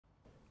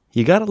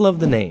You gotta love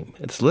the name.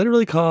 It's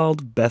literally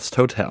called Best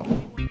Hotel.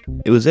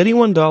 It was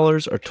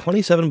 $81 or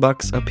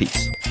 $27 a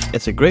piece.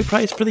 It's a great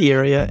price for the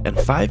area and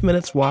 5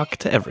 minutes walk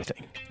to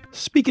everything.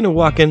 Speaking of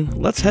walking,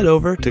 let's head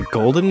over to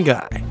Golden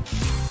Guy.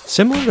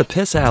 Similar to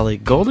Piss Alley,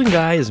 Golden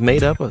Guy is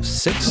made up of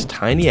 6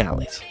 tiny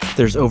alleys.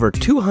 There's over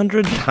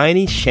 200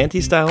 tiny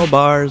shanty-style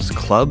bars,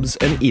 clubs,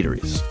 and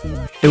eateries.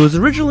 It was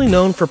originally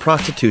known for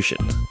prostitution,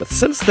 but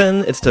since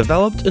then it's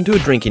developed into a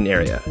drinking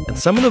area, and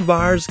some of the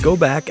bars go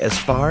back as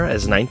far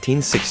as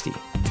 1960.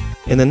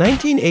 In the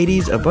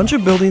 1980s, a bunch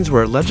of buildings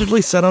were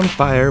allegedly set on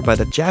fire by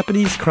the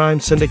Japanese crime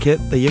syndicate,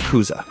 the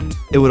Yakuza.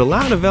 It would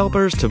allow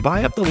developers to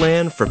buy up the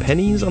land for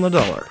pennies on the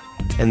dollar.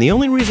 And the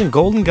only reason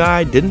Golden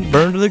Guy didn't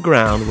burn to the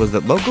ground was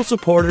that local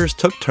supporters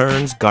took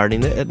turns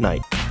guarding it at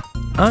night.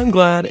 I'm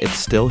glad it's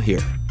still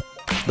here.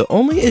 The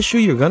only issue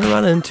you're gonna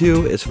run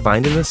into is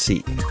finding a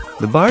seat.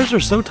 The bars are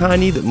so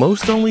tiny that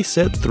most only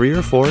sit 3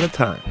 or 4 at a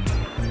time.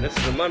 This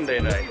is a Monday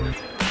night.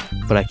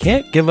 But I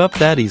can't give up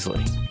that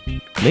easily.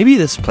 Maybe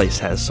this place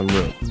has some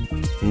room.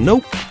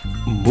 Nope.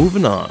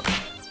 Moving on.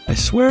 I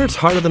swear it's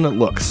harder than it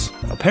looks.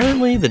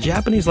 Apparently, the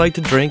Japanese like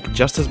to drink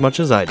just as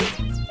much as I do.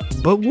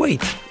 But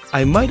wait,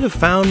 I might have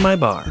found my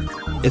bar.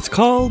 It's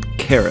called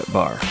Carrot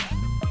Bar.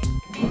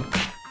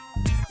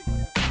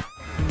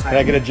 Can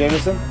I get a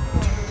Jameson?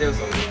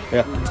 Jameson.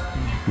 Yeah.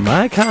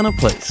 My kind of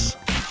place.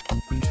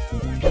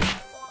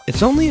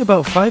 It's only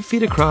about 5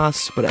 feet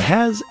across, but it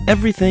has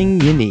everything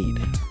you need.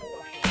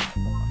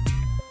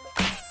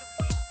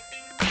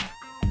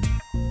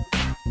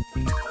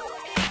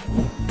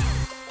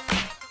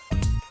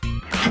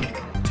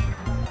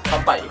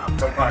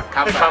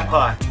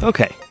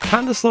 Okay,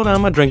 time to slow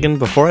down my drinking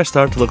before I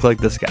start to look like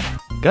this guy.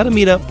 Gotta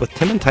meet up with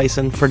Tim and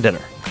Tyson for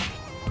dinner.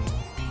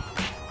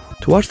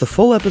 To watch the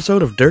full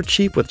episode of Dirt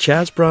Cheap with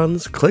Chaz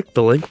Bruns, click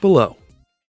the link below.